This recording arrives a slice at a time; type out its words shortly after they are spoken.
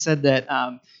said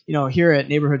that here at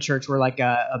Neighborhood Church we're like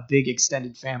a big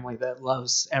extended family that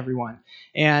loves everyone,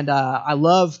 and I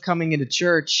love coming into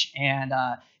church and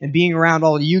being around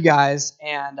all of you guys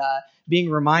and being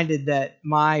reminded that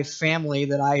my family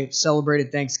that I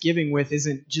celebrated Thanksgiving with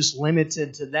isn't just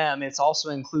limited to them; it also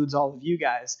includes all of you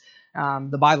guys.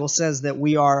 The Bible says that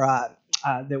we are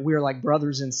like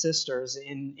brothers and sisters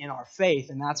in our faith,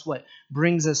 and that's what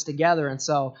brings us together. And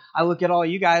so I look at all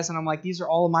you guys, and I'm like, these are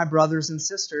all of my brothers and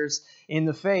sisters in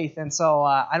the faith. And so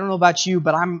I don't know about you,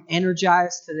 but I'm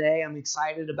energized today. I'm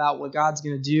excited about what God's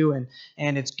going to do,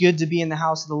 and it's good to be in the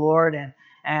house of the Lord.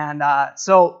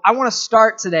 So I want to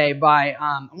start today by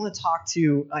I want to talk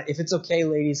to, if it's okay,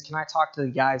 ladies, can I talk to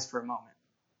the guys for a moment?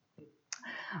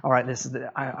 All right,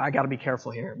 I got to be careful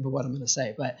here with what I'm going to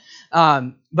say, but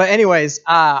anyways,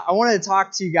 I wanted to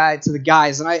talk to to the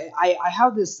guys, and I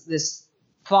have this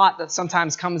thought that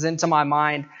sometimes comes into my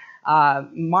mind.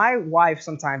 My wife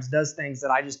sometimes does things that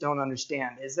I just don't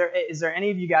understand. Is there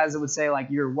any of you guys that would say, like,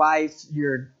 your wife,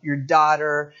 your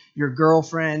daughter, your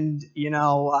girlfriend,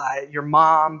 your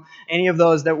mom, any of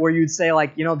those that where you'd say,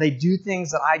 like, they do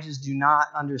things that I just do not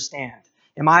understand?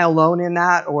 Am I alone in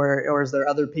that, or is there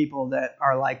other people that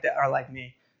are like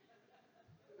me?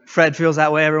 Fred feels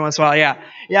that way every once in a while.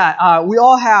 Yeah. We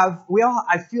all have.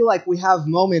 I feel like we have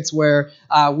moments where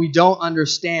we don't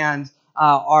understand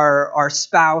our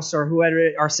spouse or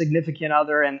whoever, our significant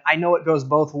other, and I know it goes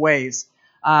both ways.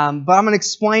 But I'm going to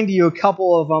explain to you a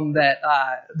couple of them that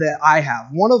I have.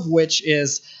 One of which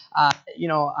is, I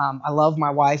love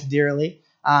my wife dearly,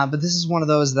 but this is one of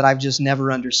those that I've just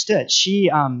never understood.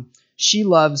 She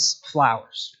loves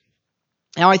flowers.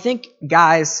 Now, I think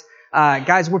guys,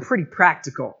 we're pretty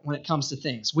practical when it comes to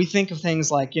things. We think of things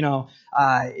like,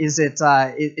 is it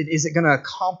going to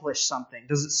accomplish something?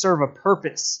 Does it serve a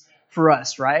purpose for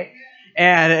us, right?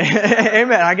 And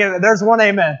amen. I get it. There's one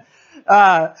amen.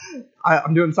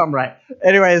 I'm doing something right.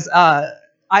 Anyways,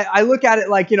 I look at it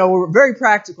like, we're very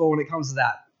practical when it comes to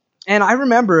that. And I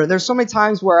remember there's so many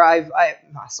times where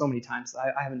not so many times,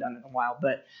 I haven't done it in a while,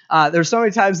 but there's so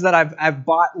many times that I've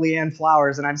bought Leanne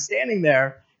flowers, and I'm standing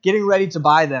there getting ready to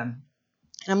buy them.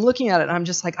 And I'm looking at it, and I'm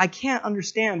just like, I can't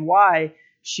understand why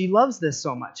she loves this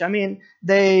so much. I mean,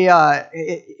 when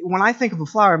I think of a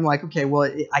flower, I'm like, okay,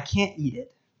 well, I can't eat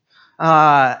it.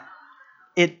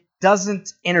 It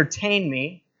doesn't entertain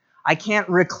me. I can't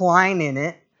recline in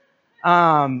it.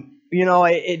 And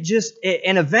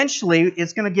eventually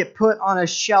it's going to get put on a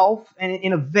shelf and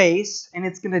in a vase, and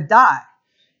it's going to die.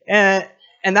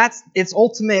 And that's its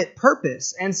ultimate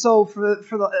purpose. And so for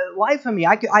the life of me,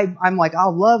 I'm like, I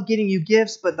love getting you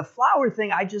gifts, but the flower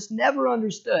thing, I just never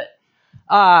understood.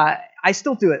 I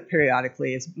still do it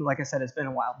periodically. It's like I said, it's been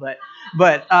a while, but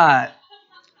I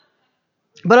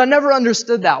never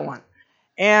understood that one.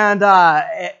 And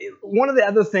one of the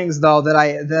other things, though, that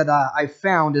I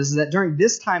found is that during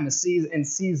this time of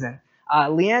season,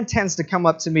 Leanne tends to come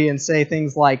up to me and say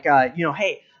things like,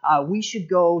 hey, we should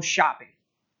go shopping,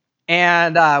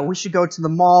 and we should go to the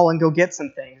mall and go get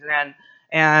some things.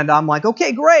 And I'm like,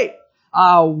 okay, great.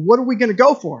 What are we going to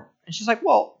go for? And she's like,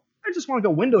 well, I just want to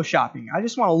go window shopping. I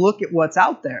just want to look at what's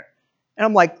out there. And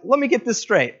I'm like, let me get this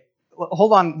straight.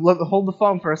 Hold on, hold the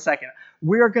phone for a second.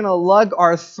 We are going to lug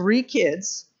our 3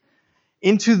 kids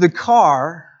into the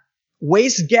car,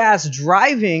 waste gas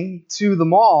driving to the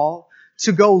mall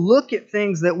to go look at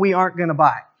things that we aren't going to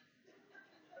buy.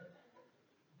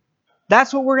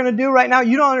 That's what we're going to do right now.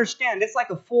 You don't understand. It's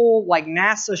like a full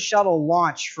NASA shuttle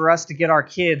launch for us to get our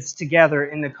kids together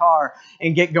in the car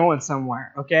and get going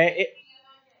somewhere. Okay?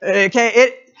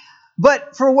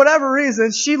 But for whatever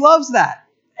reason, she loves that.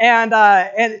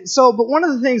 But one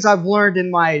of the things I've learned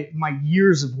in my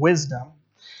years of wisdom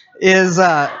is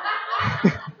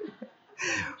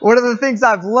one of the things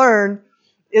I've learned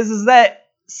is that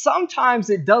sometimes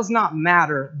it does not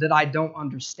matter that I don't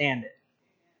understand it.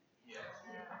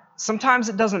 Sometimes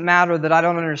it doesn't matter that I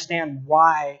don't understand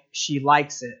why she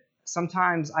likes it.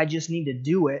 Sometimes I just need to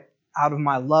do it out of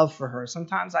my love for her.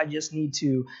 Sometimes I just need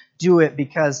to do it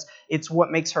because it's what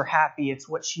makes her happy. It's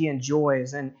what she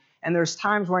enjoys. And there's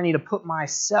times where I need to put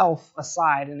myself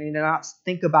aside and I need to not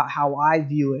think about how I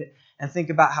view it and think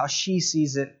about how she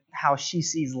sees it, how she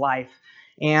sees life.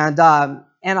 And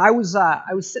I was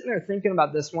sitting there thinking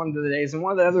about this one of the days, and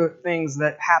one of the other things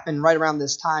that happened right around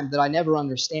this time that I never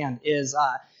understand is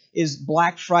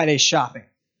Black Friday shopping.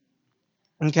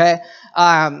 Okay,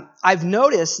 I've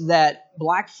noticed that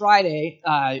Black Friday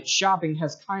shopping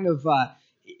has kind of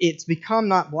it's become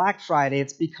not Black Friday;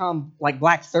 it's become like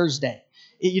Black Thursday.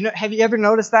 Have you ever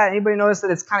noticed that? Anybody notice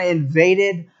that it's kind of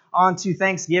invaded onto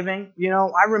Thanksgiving?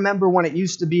 I remember when it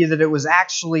used to be that it was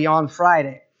actually on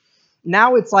Friday.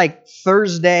 Now it's like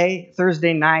Thursday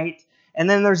night, and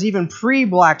then there's even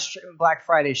Black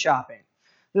Friday shopping.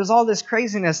 There's all this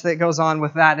craziness that goes on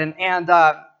with that, and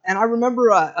I remember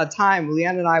a time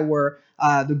Leanne and I were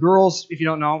the girls. If you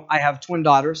don't know, I have twin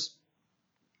daughters,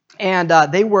 and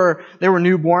they were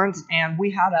newborns, and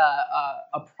we had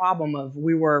a problem of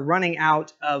we were running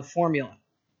out of formula.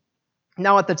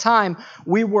 Now, at the time,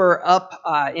 we were up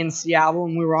in Seattle,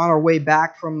 and we were on our way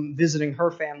back from visiting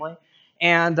her family,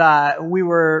 and we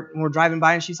were driving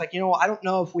by, and she's like, I don't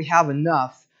know if we have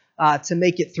enough to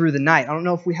make it through the night. I don't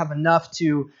know if we have enough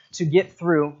to get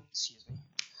through. Excuse me,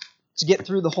 to get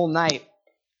through the whole night.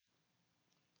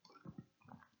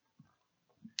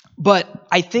 But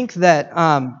I think that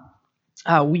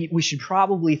we should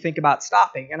probably think about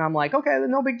stopping. And I'm like, okay,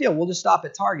 no big deal. We'll just stop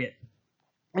at Target.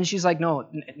 And she's like, no,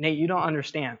 Nate, you don't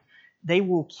understand. They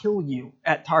will kill you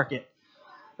at Target.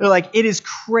 They're like, it is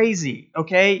crazy,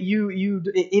 okay?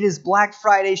 It is Black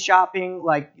Friday shopping.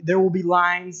 Like, there will be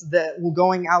lines that will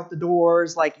going out the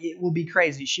doors. Like, it will be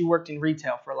crazy. She worked in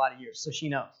retail for a lot of years, so she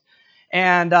knows.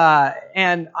 And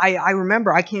I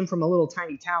remember I came from a little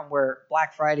tiny town where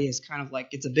Black Friday is kind of like,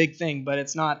 it's a big thing, but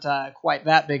it's not quite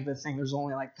that big of a thing. There's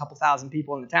only like a couple thousand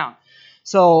people in the town.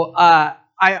 So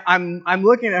I'm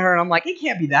looking at her and I'm like, it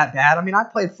can't be that bad. I mean, I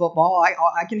played football.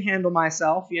 I can handle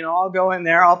myself. I'll go in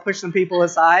there. I'll push some people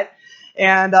aside.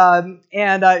 And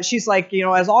she's like,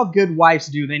 as all good wives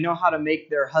do, they know how to make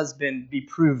their husband be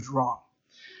proved wrong.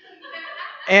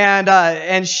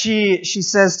 And she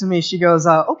says to me, she goes,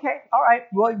 okay, all right,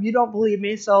 well, you don't believe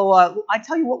me, so I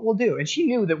tell you what we'll do. And she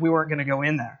knew that we weren't going to go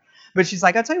in there. But she's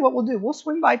like, I tell you what we'll do. We'll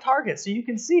swing by Target so you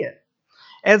can see it.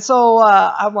 And so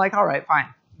I'm like, all right, fine.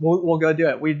 We'll go do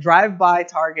it. We drive by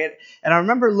Target, and I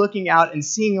remember looking out and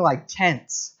seeing like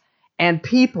tents and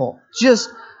people just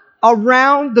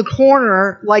around the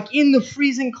corner, like in the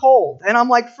freezing cold. And I'm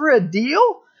like, for a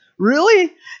deal?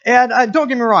 Really? And don't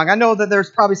get me wrong. I know that there's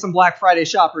probably some Black Friday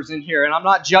shoppers in here, and I'm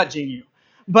not judging you.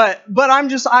 But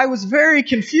I was very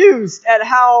confused at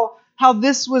how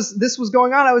this was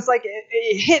going on. I was like,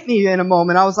 it hit me in a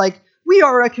moment. I was like, we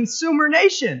are a consumer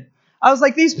nation. I was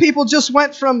like, these people just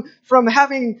went from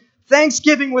having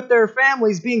Thanksgiving with their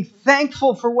families, being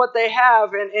thankful for what they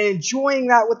have and enjoying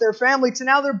that with their family, to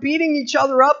now they're beating each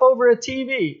other up over a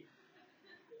TV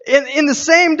in the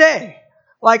same day.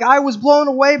 Like, I was blown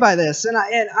away by this, and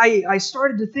I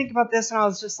started to think about this, and I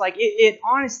was just like, it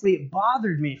honestly, it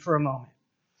bothered me for a moment.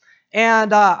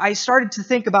 And I started to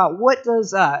think about what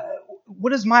does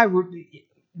my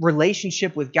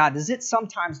relationship with God, does it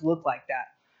sometimes look like that?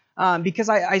 Because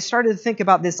I started to think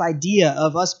about this idea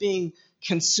of us being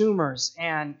consumers,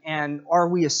 and are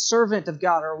we a servant of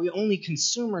God, or are we only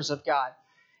consumers of God?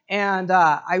 And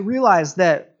I realized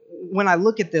that when I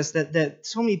look at this, that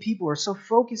so many people are so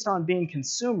focused on being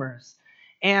consumers.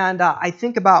 And I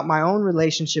think about my own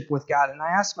relationship with God, and I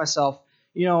ask myself,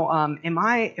 am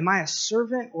I a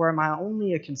servant, or am I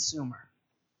only a consumer?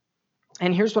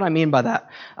 And here's what I mean by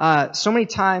that. So many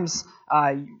times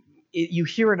you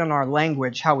hear it in our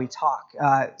language, how we talk.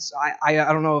 So I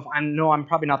don't know if I'm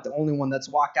probably not the only one that's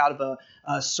walked out of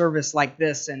a service like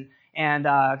this and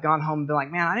gone home and been like,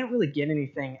 man, I didn't really get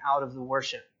anything out of the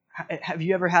worship. Have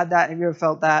you ever had that? Have you ever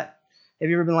felt that? Have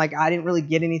you ever been like, I didn't really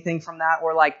get anything from that?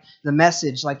 Or like the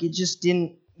message, like it just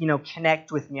didn't,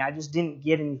 connect with me. I just didn't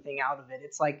get anything out of it.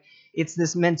 It's like, it's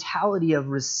this mentality of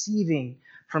receiving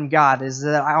from God, is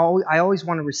that I always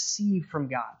want to receive from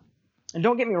God. And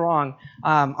don't get me wrong,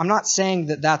 I'm not saying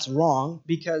that that's wrong,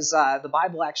 because the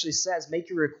Bible actually says, make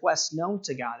your requests known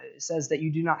to God. It says that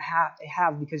you do not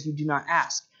have because you do not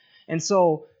ask. And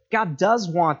so God does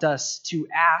want us to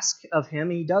ask of Him.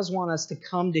 He does want us to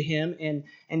come to Him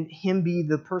and Him be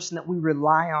the person that we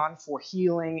rely on for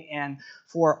healing and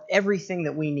for everything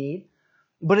that we need.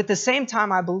 But at the same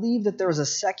time, I believe that there's a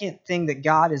second thing that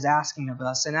God is asking of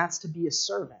us, and that's to be a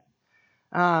servant.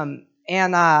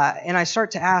 And I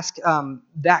start to ask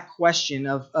that question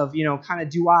of kind of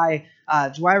do I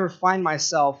ever find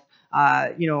myself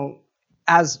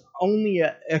as only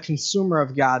a consumer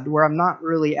of God, where I'm not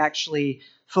really actually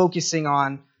focusing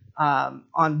on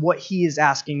what He is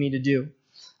asking me to do.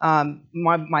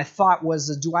 My thought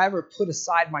was, do I ever put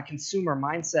aside my consumer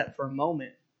mindset for a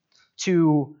moment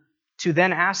to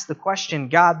then ask the question,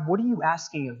 God, what are you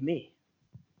asking of me?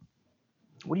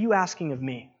 What are you asking of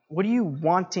me? What are you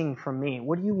wanting from me?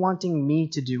 What are you wanting me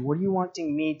to do? What are you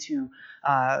wanting me to?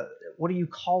 What are you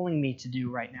calling me to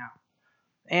do right now?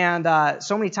 And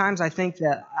so many times I think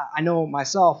that I know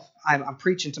myself. I'm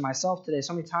preaching to myself today.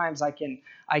 So many times I can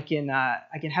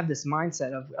have this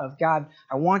mindset of God.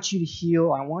 I want you to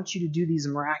heal. I want you to do these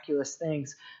miraculous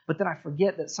things. But then I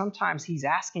forget that sometimes He's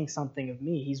asking something of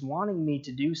me. He's wanting me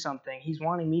to do something. He's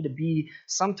wanting me to be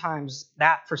sometimes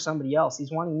that for somebody else.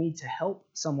 He's wanting me to help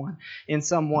someone in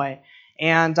some way.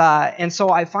 And so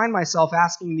I find myself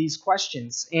asking these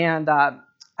questions. And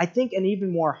I think an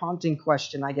even more haunting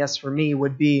question, I guess, for me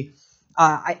would be,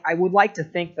 I would like to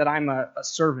think that I'm a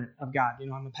servant of God.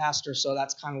 I'm a pastor, so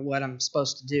that's kind of what I'm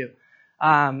supposed to do.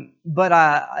 But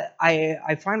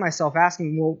I find myself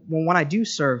asking, well, when I do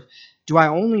serve, do I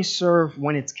only serve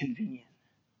when it's convenient?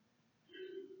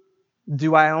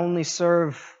 Do I only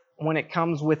serve when it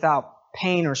comes without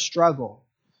pain or struggle?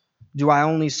 Do I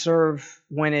only serve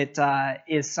when it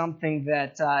is something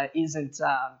that isn't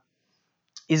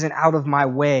out of my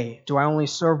way? Do I only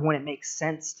serve when it makes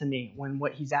sense to me? When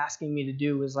what He's asking me to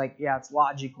do is like, yeah, it's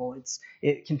logical.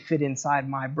 It can fit inside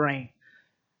my brain.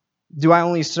 Do I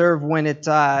only serve when it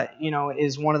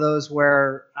is one of those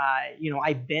where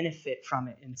I benefit from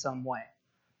it in some way?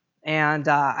 And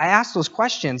I ask those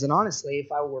questions, and honestly,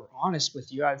 if I were honest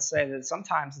with you, I'd say that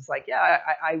sometimes it's like, yeah,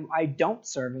 I don't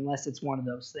serve unless it's one of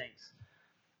those things.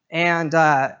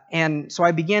 And so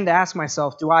I began to ask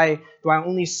myself, do I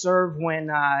only serve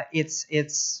when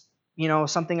it's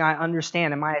something I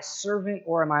understand? Am I a servant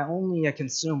or am I only a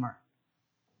consumer?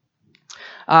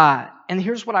 And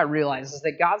here's what I realize is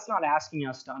that God's not asking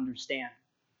us to understand.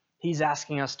 He's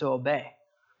asking us to obey.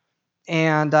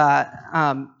 And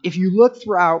if you look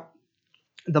throughout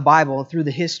the Bible, through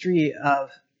the history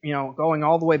of going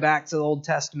all the way back to the Old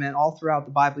Testament, all throughout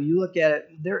the Bible, you look at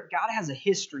it, God has a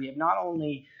history of not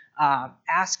only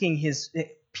asking His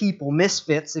people,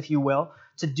 misfits, if you will,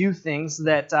 to do things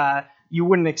that you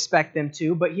wouldn't expect them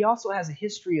to, but He also has a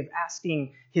history of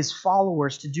asking His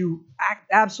followers to do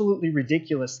absolutely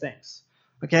ridiculous things.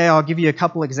 Okay, I'll give you a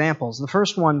couple examples. The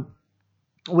first one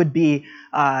would be,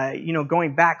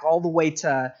 going back all the way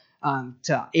to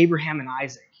Abraham and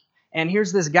Isaac. And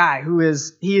here's this guy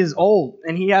he is old,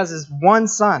 and he has his one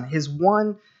son,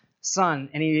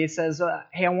 and he says,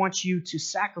 hey, I want you to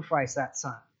sacrifice that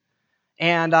son.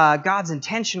 And God's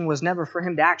intention was never for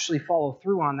him to actually follow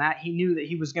through on that. He knew that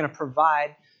He was going to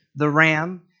provide the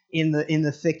ram in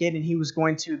the thicket, and He was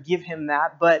going to give him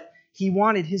that, but He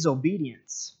wanted his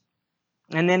obedience.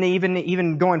 And then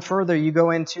even going further, you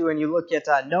go into and you look at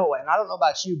Noah. And I don't know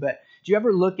about you, but do you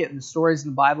ever look at the stories in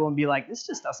the Bible and be like, this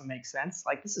just doesn't make sense?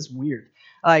 Like, this is weird.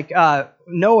 Like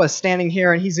Noah's standing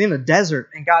here and he's in a desert,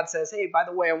 and God says, hey, by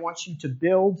the way, I want you to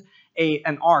build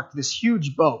an ark, this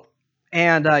huge boat,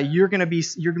 and you're gonna be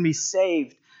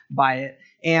saved by it,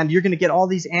 and you're gonna get all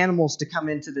these animals to come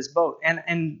into this boat.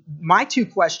 And my two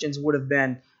questions would have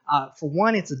been, for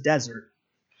one, it's a desert.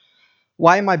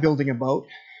 Why am I building a boat?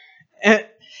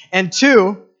 And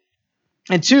two,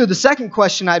 the second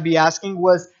question I'd be asking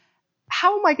was,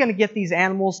 how am I going to get these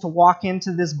animals to walk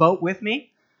into this boat with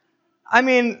me? I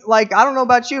mean, like, I don't know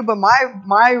about you, but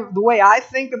the way I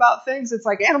think about things, it's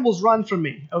like animals run from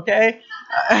me, okay?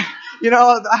 How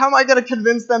am I going to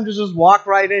convince them to just walk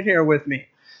right in here with me?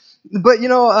 But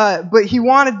but He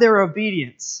wanted their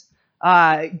obedience.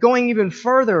 Going even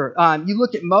further, you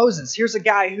look at Moses. Here's a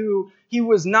guy who he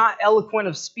was not eloquent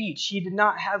of speech. He did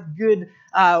not have good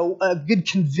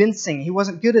convincing. He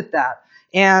wasn't good at that.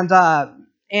 And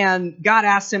God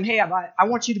asked him, hey, I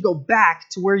want you to go back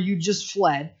to where you just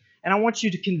fled, and I want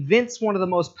you to convince one of the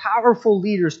most powerful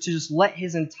leaders to just let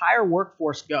his entire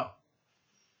workforce go.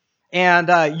 And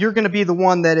you're going to be the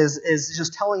one that is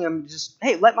just telling him, just,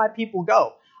 hey, let my people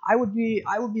go. I would be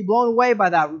blown away by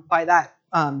that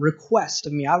request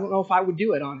of me. I don't know if I would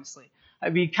do it, honestly.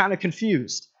 I'd be kind of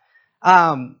confused.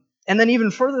 And then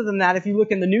even further than that, if you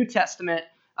look in the New Testament,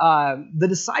 the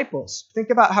disciples,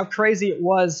 think about how crazy it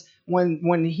was when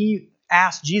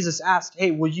Jesus asked,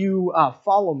 hey, will you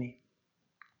follow me?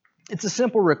 It's a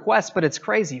simple request, but it's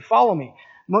crazy. Follow me.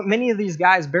 Many of these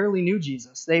guys barely knew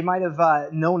Jesus. They might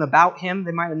have known about Him.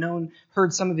 They might have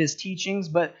heard some of His teachings,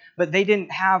 but they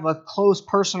didn't have a close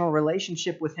personal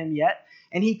relationship with Him yet.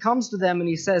 And He comes to them and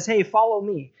He says, hey, follow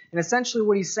me. And essentially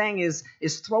what He's saying is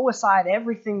throw aside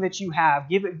everything that you have.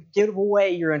 Give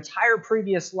away your entire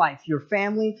previous life, your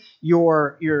family,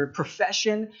 your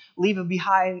profession. Leave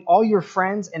behind all your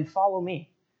friends and follow me.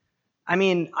 I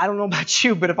mean, I don't know about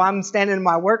you, but if I'm standing in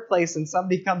my workplace and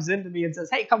somebody comes into me and says,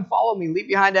 hey, come follow me, leave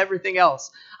behind everything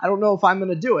else, I don't know if I'm going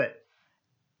to do it.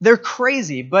 They're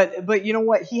crazy, but you know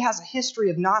what? He has a history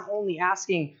of not only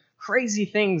asking crazy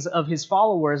things of His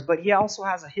followers, but He also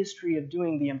has a history of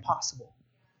doing the impossible.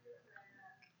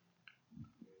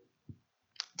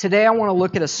 Today I want to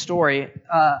look at a story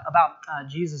about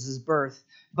Jesus' birth,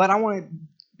 but I want to,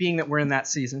 being that we're in that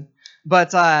season,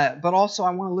 but also I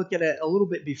want to look at it a little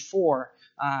bit before,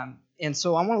 and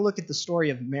so I want to look at the story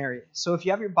of Mary. So if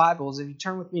you have your Bibles, if you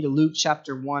turn with me to Luke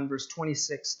chapter 1, verse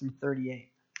 26 through 38.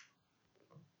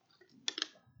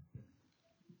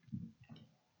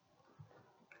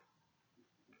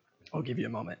 I'll give you a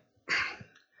moment.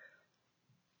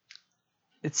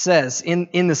 It says, in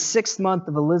the 6th month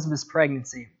of Elizabeth's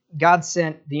pregnancy, God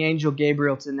sent the angel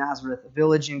Gabriel to Nazareth, a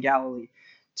village in Galilee,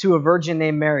 to a virgin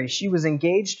named Mary. She was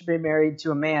engaged to be married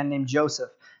to a man named Joseph,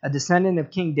 a descendant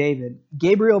of King David.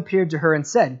 Gabriel appeared to her and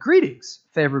said, "Greetings,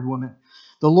 favored woman.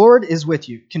 The Lord is with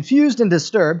you." Confused and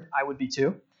disturbed, I would be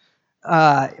too,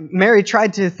 Mary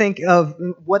tried to think of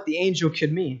what the angel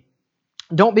could mean.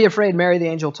 "Don't be afraid, Mary," the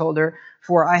angel told her,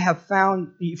 for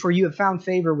you have found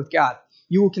favor with God.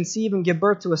 You will conceive and give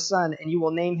birth to a son, and you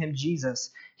will name him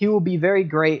Jesus. He will be very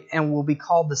great and will be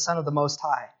called the Son of the Most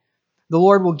High. The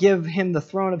Lord will give him the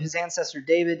throne of his ancestor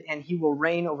David, and he will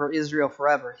reign over Israel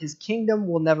forever. His kingdom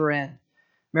will never end.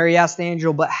 Mary asked the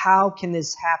angel, "But how can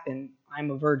this happen?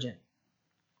 I'm a virgin."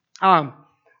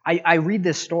 I read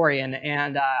this story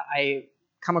and I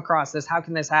come across this. How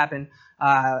can this happen?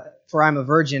 For I'm a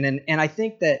virgin, and I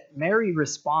think that Mary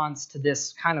responds to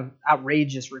this kind of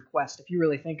outrageous request. If you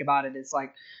really think about it, it's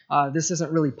like this isn't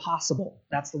really possible.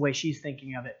 That's the way she's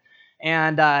thinking of it,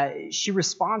 and she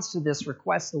responds to this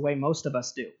request the way most of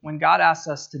us do. When God asks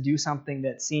us to do something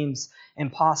that seems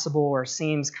impossible or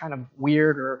seems kind of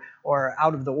weird or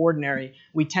out of the ordinary,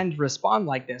 we tend to respond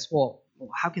like this. Well,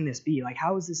 how can this be? Like,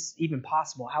 how is this even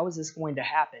possible? How is this going to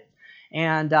happen?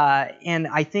 And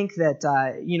I think that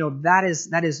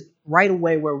that is right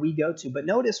away where we go to. But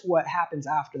notice what happens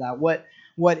after that.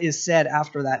 What is said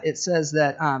after that? It says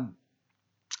that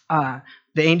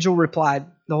the angel replied,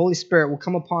 "The Holy Spirit will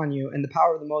come upon you, and the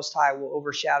power of the Most High will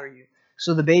overshadow you.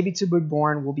 So the baby to be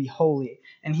born will be holy,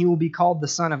 and he will be called the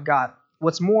Son of God.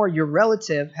 What's more, your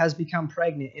relative has become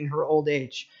pregnant in her old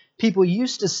age. People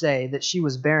used to say that she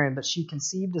was barren, but she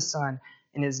conceived a son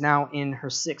and is now in her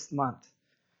 6th month."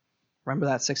 Remember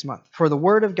that 6th month. "For the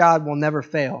word of God will never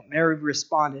fail." Mary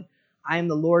responded, "I am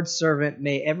the Lord's servant.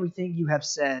 May everything you have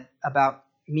said about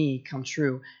me come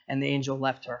true." And the angel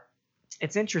left her.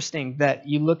 It's interesting that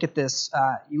you look at this.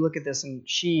 And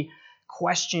she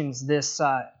questions this,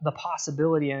 the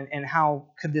possibility, and how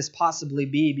could this possibly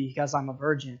be because I'm a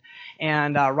virgin.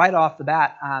 And right off the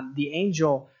bat, the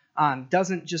angel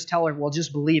doesn't just tell her, "Well,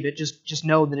 just believe it, just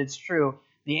know that it's true."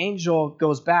 The angel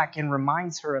goes back and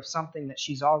reminds her of something that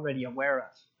she's already aware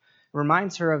of.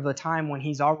 Reminds her of the time when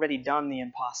he's already done the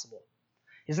impossible.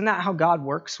 Isn't that how God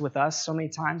works with us so many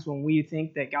times when we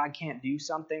think that God can't do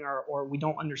something, or we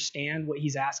don't understand what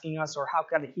he's asking us, or how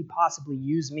could he possibly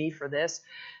use me for this?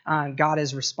 God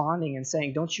is responding and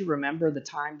saying, "Don't you remember the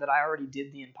time that I already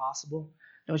did the impossible?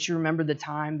 Don't you remember the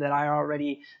time that I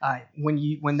already,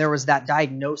 when there was that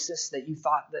diagnosis that you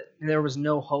thought that there was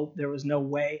no hope, there was no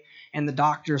way, and the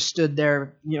doctor stood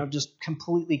there, just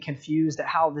completely confused at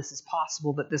how this is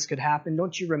possible that this could happen?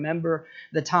 Don't you remember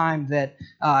the time that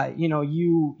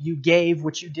you gave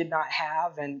what you did not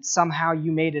have, and somehow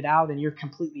you made it out and you're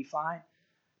completely fine?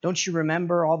 Don't you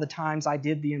remember all the times I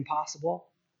did the impossible?"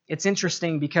 It's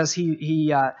interesting because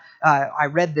I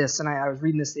read this, and I was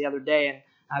reading this the other day, and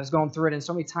I was going through it, and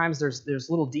so many times there's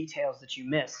little details that you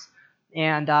miss.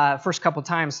 And first couple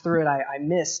times through it, I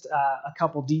missed a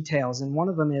couple details, and one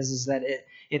of them is that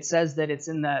it says that it's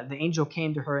in the angel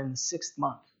came to her in the 6th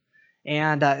month.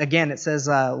 And again, it says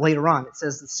later on, it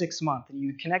says the 6th month, and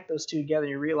you connect those two together,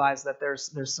 and you realize that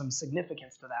there's some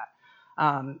significance to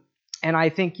that. And I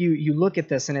think you look at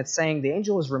this, and it's saying the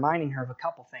angel is reminding her of a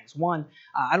couple things. One,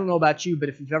 I don't know about you, but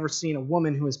if you've ever seen a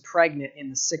woman who is pregnant in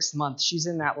the 6th month, she's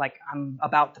in that like I'm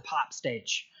about to pop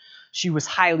stage. She was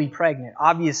highly pregnant.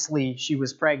 Obviously, she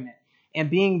was pregnant.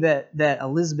 And being that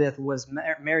Elizabeth was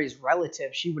Mary's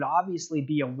relative, she would obviously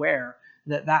be aware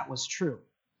that that was true.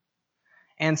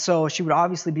 And so she would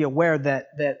obviously be aware that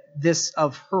this,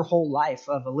 of her whole life,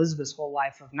 of Elizabeth's whole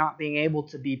life, of not being able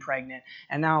to be pregnant,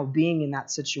 and now being in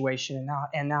that situation,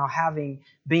 and now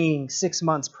being 6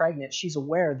 months pregnant, she's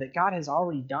aware that God has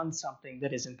already done something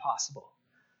that is impossible.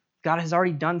 God has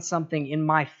already done something in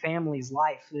my family's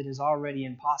life that is already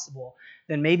impossible.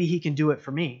 Then maybe he can do it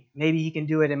for me. Maybe he can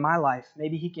do it in my life.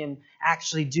 Maybe he can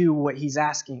actually do what he's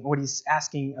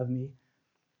asking of me.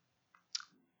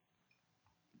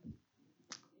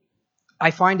 I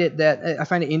find it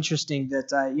interesting that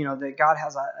that God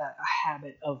has a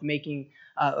habit of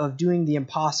doing the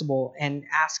impossible and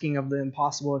asking of the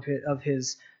impossible of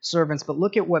his servants. But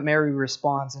look at what Mary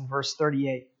responds in verse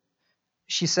 38.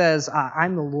 she says,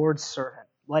 I'm the Lord's servant.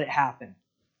 Let it happen.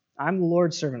 I'm the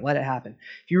Lord's servant. Let it happen.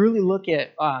 If you really look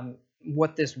at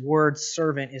what this word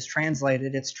servant is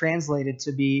translated, it's translated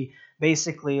to be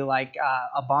basically like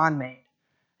a bondmaid.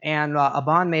 And a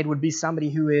bondmaid would be somebody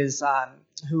who is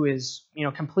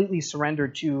completely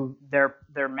surrendered to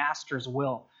their master's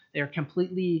will. They're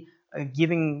completely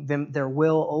giving them their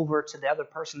will over to the other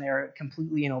person. They are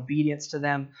completely in obedience to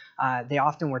them. They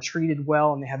often were treated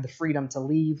well, and they had the freedom to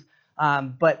leave.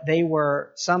 But they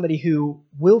were somebody who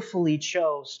willfully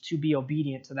chose to be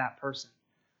obedient to that person.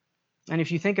 And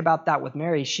if you think about that with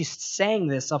Mary, she's saying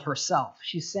this of herself.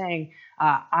 She's saying,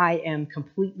 I am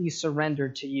completely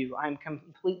surrendered to you. I'm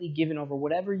completely given over.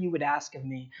 Whatever you would ask of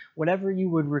me, whatever you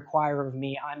would require of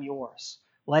me, I'm yours.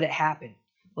 Let it happen.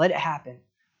 Let it happen.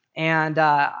 And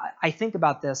I think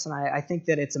about this, and I think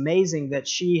that it's amazing that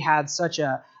she had such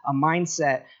a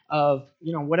mindset of,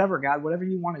 whatever, God, whatever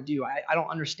you want to do. I don't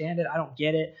understand it. I don't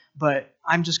get it, but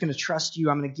I'm just going to trust you.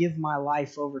 I'm going to give my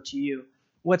life over to you.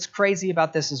 What's crazy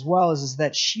about this as well is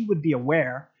that she would be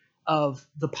aware of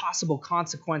the possible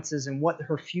consequences and what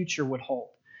her future would hold.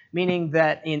 Meaning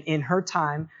that in her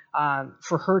time,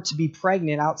 for her to be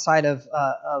pregnant outside of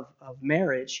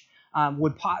marriage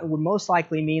would most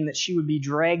likely mean that she would be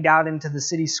dragged out into the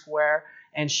city square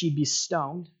and she'd be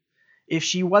stoned. If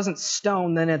she wasn't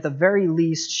stoned, then at the very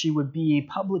least she would be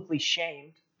publicly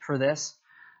shamed for this.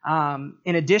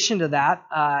 In addition to that,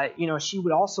 she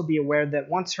would also be aware that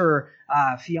once her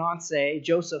fiance,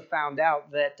 Joseph, found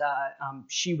out that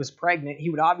she was pregnant, he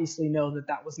would obviously know that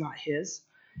that was not his,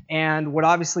 and would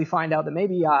obviously find out that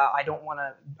maybe I'm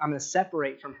going to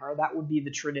separate from her. That would be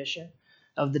the tradition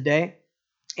of the day.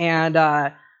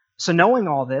 And so knowing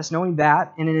all this, knowing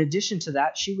that, and in addition to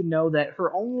that, she would know that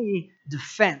her only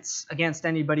defense against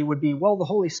anybody would be, well, the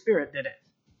Holy Spirit did it.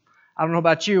 I don't know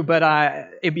about you, but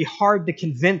it'd be hard to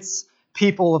convince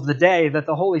people of the day that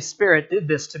the Holy Spirit did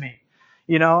this to me,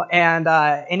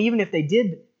 and even if they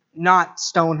did not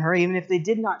stone her, even if they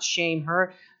did not shame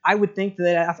her, I would think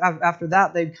that after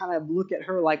that they'd kind of look at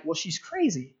her like, well, she's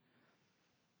crazy.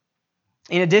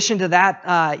 In addition to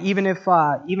that, even if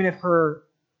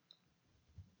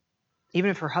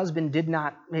her husband did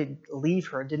not leave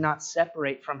her, did not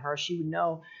separate from her, she would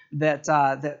know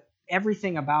that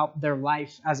everything about their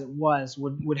life as it was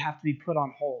would have to be put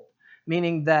on hold.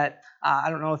 Meaning that I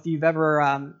don't know if you've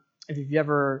ever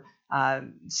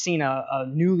seen a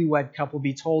newlywed couple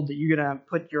be told that you're gonna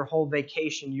put your whole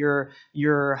vacation,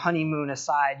 your honeymoon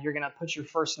aside, you're gonna put your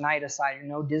first night aside,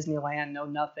 no Disneyland, no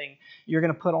nothing. You're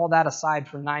gonna put all that aside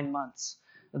for 9 months.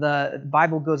 The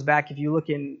Bible goes back, if you look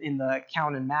in the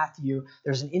account in Matthew,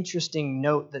 there's an interesting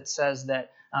note that says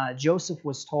that Joseph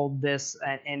was told this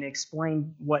and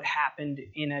explained what happened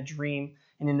in a dream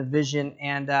and in a vision,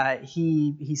 and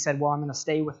he said, well, I'm going to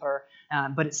stay with her.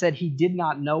 But it said he did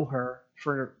not know her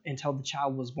until the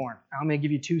child was born. I'm going to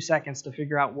give you 2 seconds to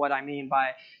figure out what I mean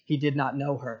by he did not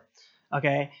know her.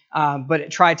 Okay, but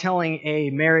try telling a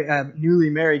newly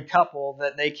married couple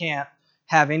that they can't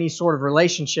have any sort of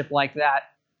relationship like that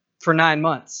for 9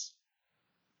 months.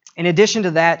 In addition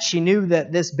to that, she knew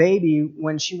that this baby,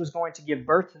 when she was going to give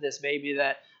birth to this baby,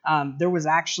 that there was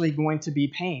actually going to be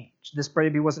pain. This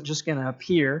baby wasn't just going to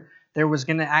appear. There was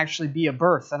going to actually be a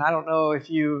birth. And I don't know if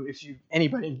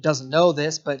anybody doesn't know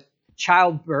this, but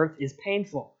childbirth is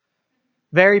painful,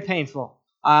 very painful.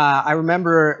 I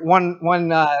remember one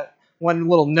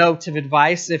little note of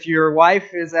advice: if your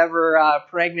wife is ever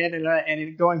pregnant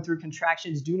and going through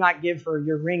contractions, do not give her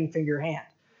your ring finger hand.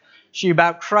 She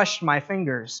about crushed my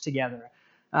fingers together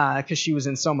because she was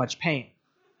in so much pain.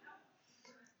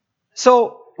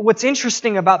 So what's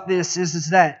interesting about this is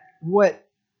that what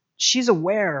she's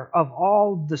aware of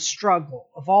all the struggle,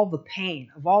 of all the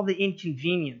pain, of all the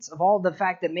inconvenience, of all the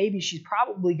fact that maybe she's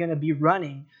probably going to be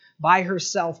running by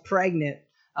herself pregnant,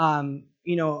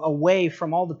 away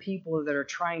from all the people that are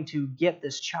trying to get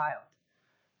this child.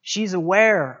 She's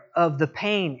aware of the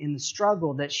pain and the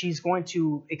struggle that she's going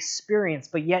to experience,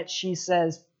 but yet she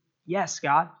says, yes,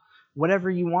 God, whatever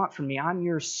you want from me, I'm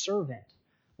your servant.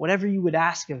 Whatever you would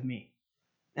ask of me.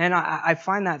 And I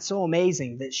find that so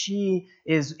amazing that she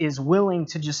is willing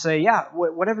to just say, yeah,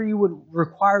 whatever you would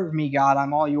require of me, God,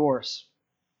 I'm all yours.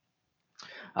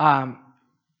 God's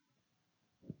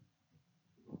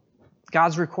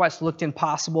request looked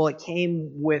impossible. It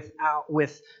came with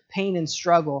pain and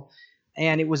struggle,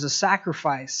 and it was a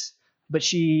sacrifice, but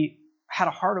she had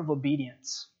a heart of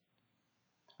obedience.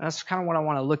 And that's kind of what I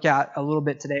want to look at a little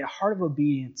bit today, a heart of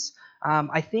obedience.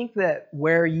 I think that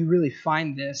where you really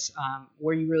find this,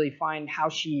 where you really find how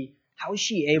is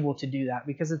she able to do that,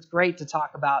 because it's great to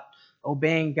talk about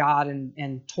obeying God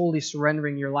and totally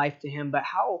surrendering your life to Him. But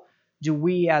how do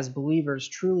we as believers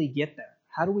truly get there?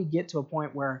 How do we get to a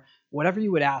point where whatever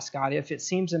you would ask God, if it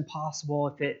seems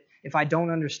impossible, if I don't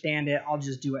understand it, I'll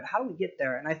just do it? How do we get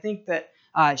there? And I think that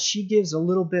she gives a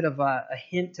little bit of a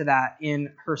hint to that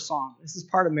in her song. This is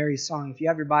part of Mary's song. If you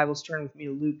have your Bibles, turn with me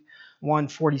to Luke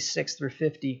 1:46 through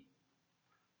 50.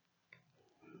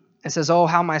 It says, "Oh,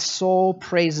 how my soul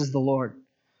praises the Lord,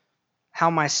 how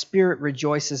my spirit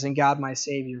rejoices in God my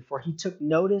Savior, for He took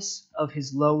notice of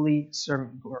His lowly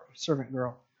servant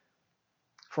girl.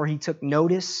 For He took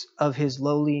notice of His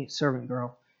lowly servant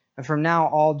girl. And from now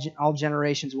all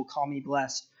generations will call me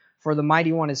blessed. For the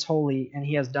Mighty One is holy, and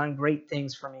He has done great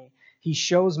things for me. He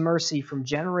shows mercy from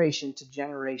generation to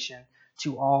generation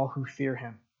to all who fear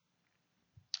Him."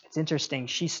 It's interesting.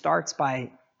 She starts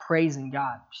by praising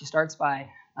God. She starts by,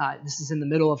 this is in the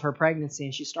middle of her pregnancy,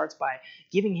 and she starts by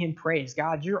giving Him praise.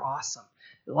 God, you're awesome.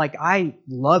 Like, I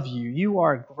love you. You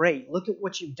are great. Look at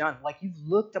what you've done. Like, you've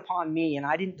looked upon me, and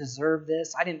I didn't deserve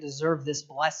this. I didn't deserve this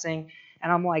blessing.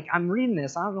 And I'm like, I'm reading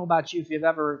this. I don't know about you if you've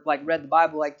ever like read the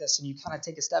Bible like this, and you kind of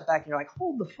take a step back and you're like,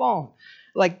 hold the phone.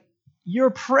 Like,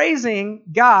 you're praising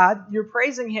God, you're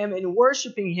praising Him and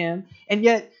worshiping Him, and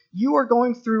yet you are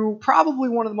going through probably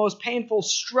one of the most painful,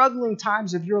 struggling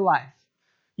times of your life.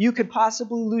 You could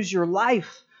possibly lose your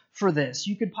life for this.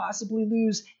 You could possibly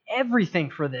lose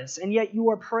everything for this, and yet you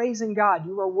are praising God.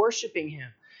 You are worshiping Him.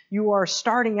 You are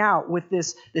starting out with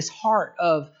this heart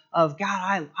of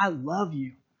God, I love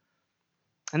you.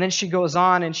 And then she goes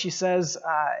on and she says,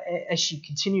 as she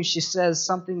continues, she says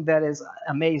something that is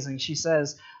amazing. She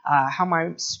says, how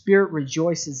my spirit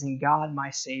rejoices in God, my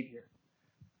Savior.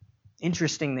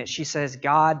 Interesting that she says,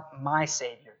 God, my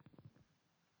Savior.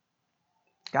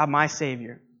 God, my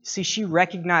Savior. See, she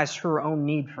recognized her own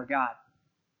need for God.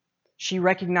 She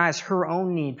recognized her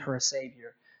own need for a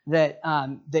Savior. That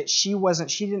she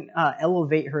didn't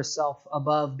elevate herself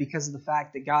above because of the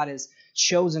fact that God has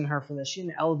chosen her for this. She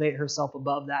didn't elevate herself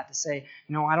above that to say,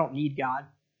 I don't need God.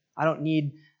 I don't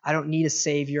need a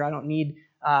Savior. I don't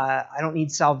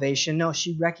need salvation. No,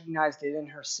 she recognized it in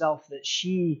herself that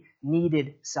she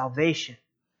needed salvation.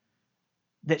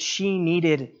 That she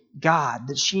needed God.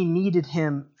 That she needed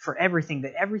Him for everything.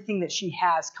 That everything that she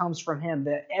has comes from Him.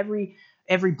 That every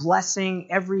blessing,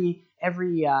 every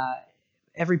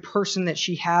person that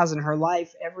she has in her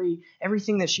life,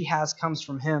 everything that she has comes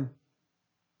from Him.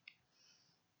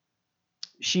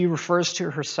 She refers to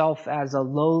herself as a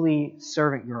lowly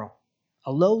servant girl.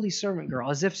 A lowly servant girl.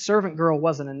 As if servant girl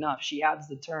wasn't enough, she adds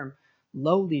the term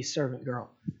lowly servant girl.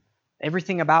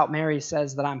 Everything about Mary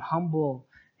says that I'm humble,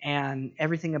 and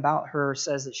everything about her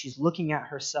says that she's looking at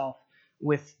herself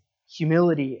with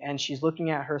humility, and she's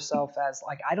looking at herself as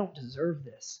like, I don't deserve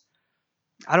this.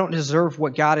 I don't deserve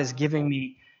what God is giving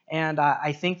me. And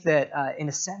I think that in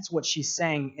a sense what she's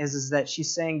saying is that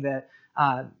she's saying that,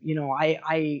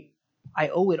 I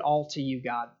owe it all to you,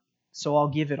 God, so I'll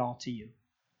give it all to you.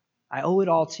 I owe it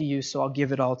all to you, so I'll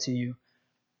give it all to you.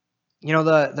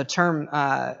 The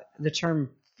term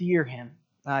fear Him.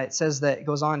 It says that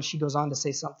she goes on to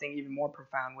say something even more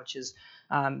profound, which is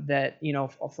that,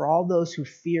 for all those who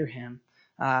fear Him,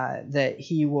 that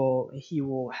He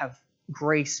will have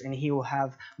grace and He will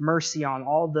have mercy on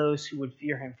all those who would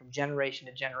fear Him from generation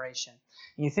to generation.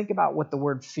 And you think about what the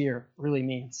word fear really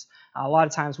means. A lot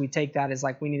of times we take that as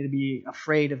like we need to be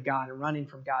afraid of God and running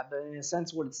from God. But in a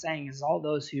sense, what it's saying is all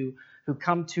those who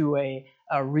come to a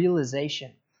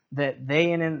realization that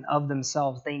they in and of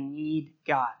themselves, they need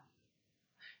God.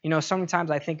 So many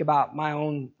times I think about my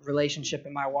own relationship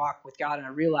and my walk with God, and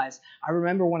I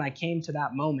remember when I came to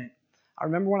that moment. I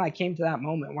remember when I came to that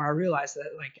moment where I realized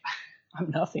that, like, I'm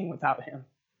nothing without Him.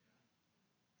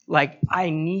 Like, I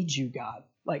need you, God.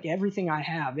 Like, everything I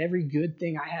have, every good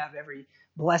thing I have, every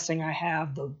blessing I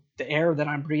have, the air that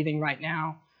I'm breathing right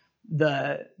now,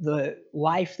 the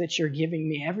life that you're giving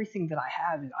me, everything that I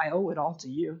have, I owe it all to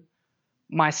you.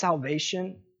 My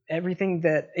salvation, everything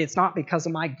that, it's not because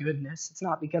of my goodness. It's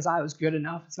not because I was good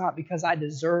enough. It's not because I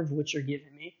deserve what you're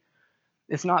giving me.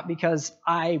 It's not because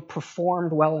I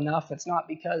performed well enough. It's not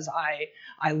because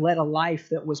I led a life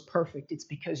that was perfect. It's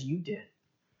because you did.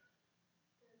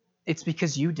 It's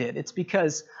because you did. It's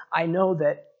because I know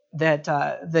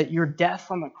that your death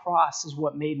on the cross is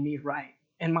what made me right.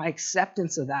 And my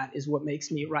acceptance of that is what makes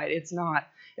me right. It's not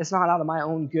out of my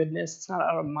own goodness. It's not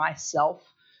out of myself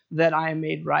that I am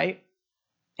made right.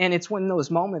 And it's when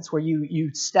those moments where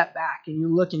you step back and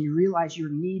you look and you realize your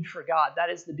need for God,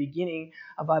 that is the beginning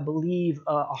of, I believe,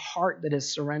 a heart that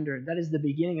is surrendered. That is the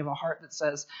beginning of a heart that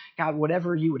says, God,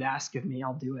 whatever you would ask of me,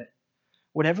 I'll do it.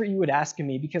 Whatever you would ask of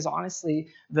me, because honestly,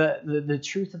 the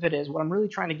truth of it is, what I'm really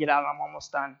trying to get out, I'm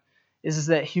almost done, is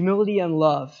that humility and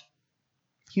love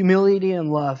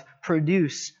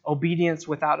produce obedience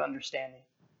without understanding.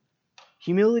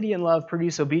 Humility and love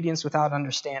produce obedience without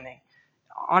understanding.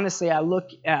 Honestly, I look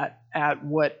at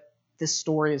what this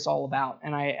story is all about,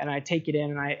 and I take it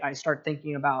in, and I start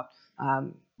thinking about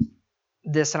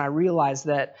this, and I realize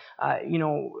that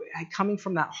coming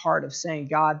from that heart of saying,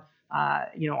 God,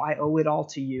 I owe it all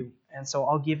to you, and so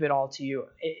I'll give it all to you.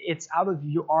 It's out of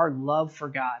our love for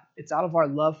God. It's out of our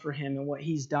love for Him and what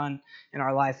He's done in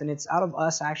our life, and it's out of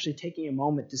us actually taking a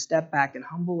moment to step back and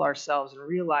humble ourselves and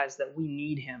realize that we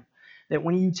need Him. That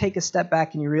when you take a step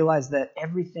back and you realize that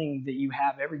everything that you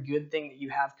have, every good thing that you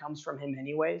have comes from Him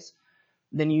anyways,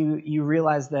 then you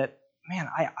realize that, man,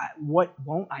 what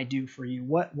won't I do for you?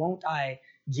 What won't I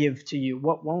give to you?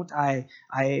 What won't I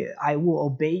will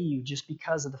obey you just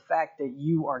because of the fact that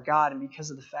you are God, and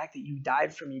because of the fact that you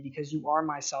died for me, because you are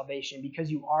my salvation, because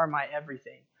you are my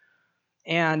everything.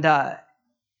 And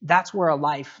that's where a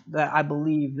life that I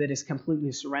believe that is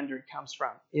completely surrendered comes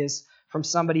from, is from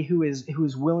somebody who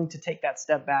is willing to take that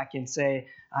step back and say,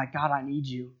 God, I need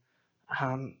you.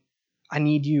 I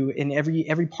need you in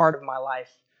every part of my life.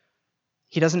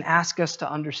 He doesn't ask us to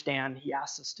understand. He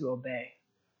asks us to obey.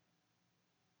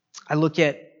 I look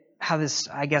at how this,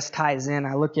 I guess, ties in.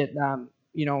 I look at,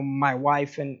 my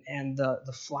wife and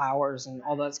the flowers and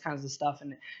all those kinds of stuff.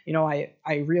 And,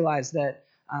 I realize that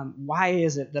why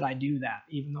is it that I do that,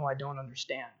 even though I don't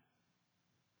understand?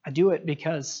 I do it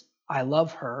because I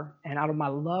love her, and out of my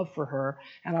love for her,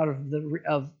 and out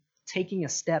of taking a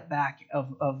step back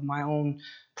of my own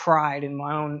pride and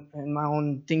my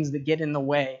own things that get in the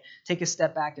way, take a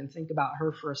step back and think about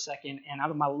her for a second, and out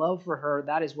of my love for her,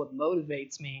 that is what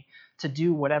motivates me to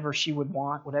do whatever she would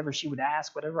want, whatever she would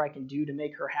ask, whatever I can do to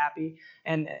make her happy.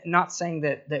 And not saying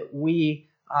that we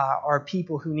are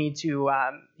people who need to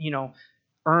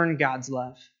earn God's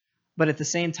love. But at the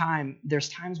same time, there's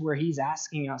times where He's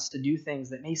asking us to do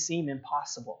things that may seem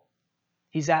impossible.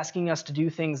 He's asking us to do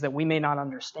things that we may not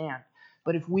understand.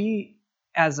 But if we,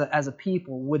 as a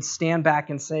people, would stand back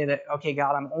and say that, okay,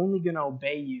 God, I'm only going to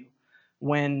obey you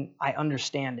when I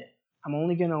understand it. I'm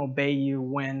only going to obey you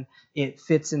when it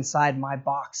fits inside my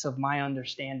box of my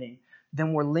understanding.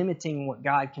 Then we're limiting what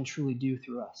God can truly do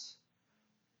through us.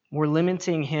 We're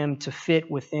limiting Him to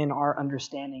fit within our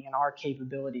understanding and our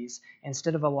capabilities,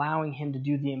 instead of allowing Him to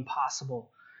do the impossible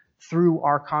through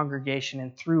our congregation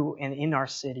and in our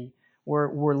city.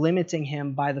 We're limiting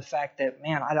Him by the fact that,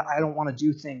 man, I don't want to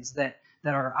do things that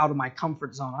are out of my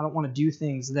comfort zone. I don't want to do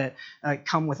things that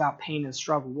come without pain and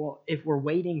struggle. Well, if we're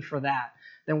waiting for that,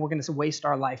 then we're going to waste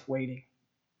our life waiting.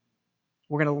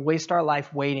 We're going to waste our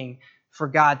life waiting for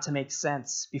God to make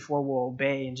sense before we'll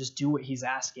obey and just do what He's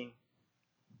asking.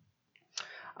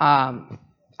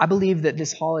 I believe that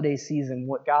this holiday season,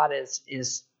 what God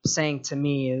is saying to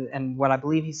me, and what I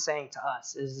believe He's saying to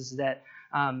us, is that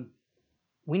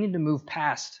we need to move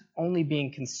past only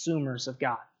being consumers of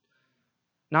God.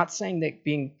 Not saying that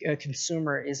being a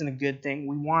consumer isn't a good thing.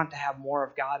 We want to have more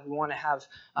of God. We want to have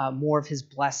more of His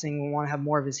blessing. We want to have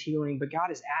more of His healing. But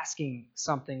God is asking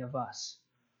something of us.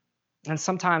 And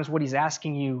sometimes what He's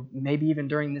asking you, maybe even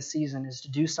during this season, is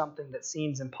to do something that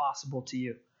seems impossible to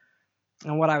you.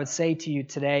 And what I would say to you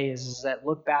today is that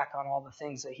look back on all the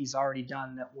things that He's already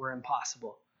done that were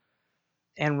impossible.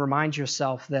 And remind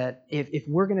yourself that if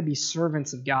we're going to be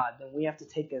servants of God, then we have to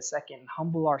take a second and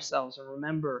humble ourselves and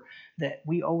remember that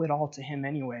we owe it all to Him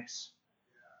anyways.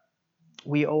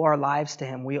 We owe our lives to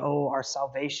Him. We owe our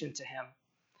salvation to Him.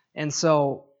 And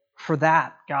so for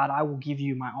that, God, I will give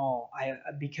you my all.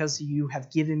 Because you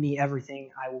have given me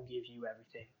everything, I will give you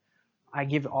everything. I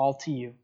give it all to you.